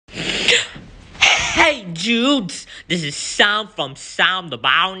Hey dudes, this is Sam from Sam the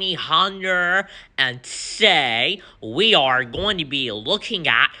Bounty Hunter, and today we are going to be looking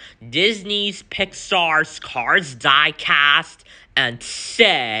at Disney's Pixar's Cars Diecast, and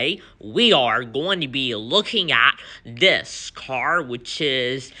today we are going to be looking at this car which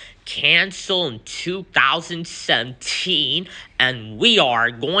is canceled in 2017, and we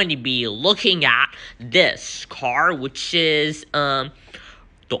are going to be looking at this car which is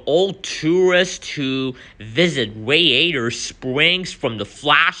the old tourist who visit Radiator Springs from the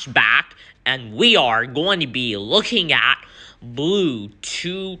flashback, and we are going to be looking at blue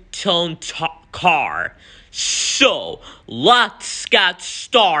two-tone car. So, let's get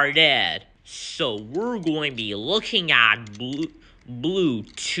started. So, we're going to be looking at blue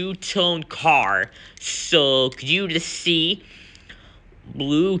two-tone car. So, could you just see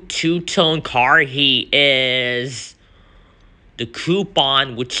blue two-tone car? He is the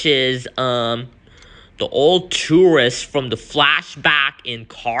coupon, which is the old tourist from the flashback in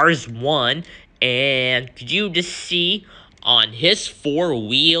Cars 1. And could you just see on his four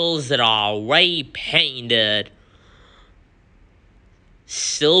wheels that are already painted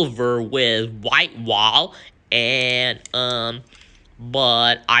silver with white wall, and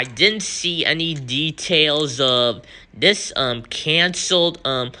but I didn't see any details of this canceled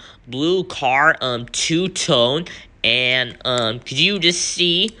blue car two-tone. And could you just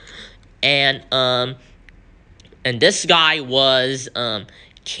see, and this guy was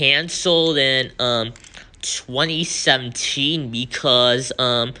canceled in 2017 because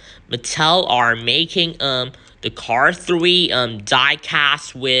Mattel are making the Car 3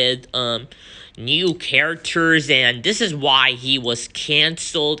 diecast with new characters, and this is why he was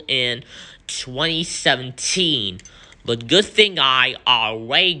canceled in 2017. But good thing I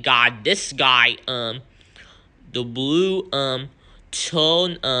already got this guy the blue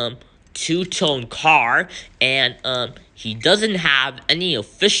tone two-tone car, and he doesn't have any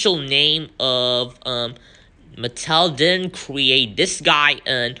official name of Mattel didn't create this guy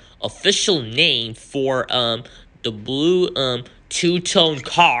an official name for the blue two-tone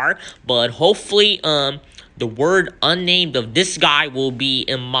car, but hopefully the word unnamed of this guy will be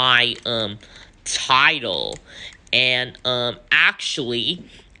in my title. And actually,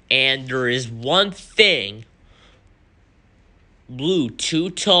 and there is one thing, blue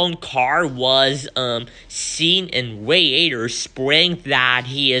two-tone car was seen in Radiator Springs that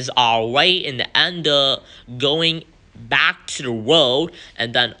he is already in the end of going back to the road,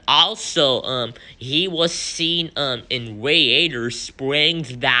 and then also he was seen in Radiator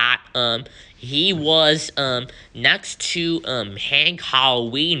Springs that he was next to Hank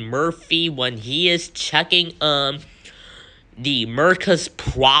Halloween Murphy when he is checking the Merca's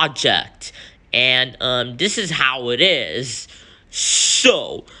project. And this is how it is.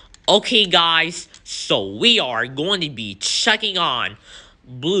 So, okay guys, so we are going to be checking on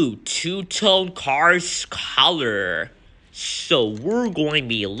blue two-tone car's color. So we're going to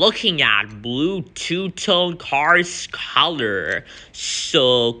be looking at blue two-tone car's color.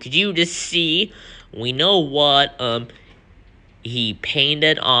 So could you just see, we know what he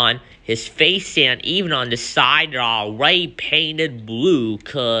painted on his face, and even on the side they're already painted blue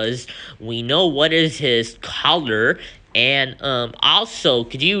because we know what is his color. And also,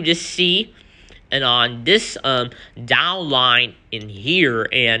 could you just see, and on this down line in here,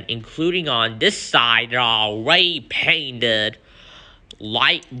 and including on this side, they're already painted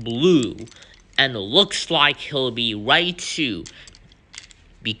light blue, and it looks like he'll be ready to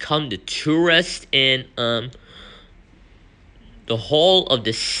become the tourist in the whole of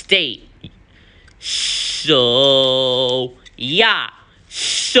the state. So yeah,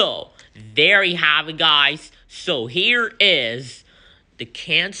 so there you have it, guys. So here is the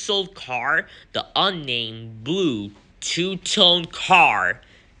canceled car, the unnamed blue two-tone car,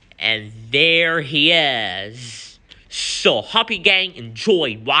 and there he is. So hope you gang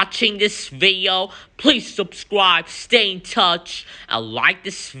enjoyed watching this video. Please subscribe, stay in touch, and like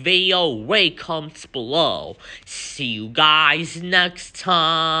this video where it comes below. See you guys next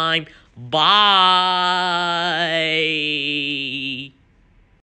time. Bye.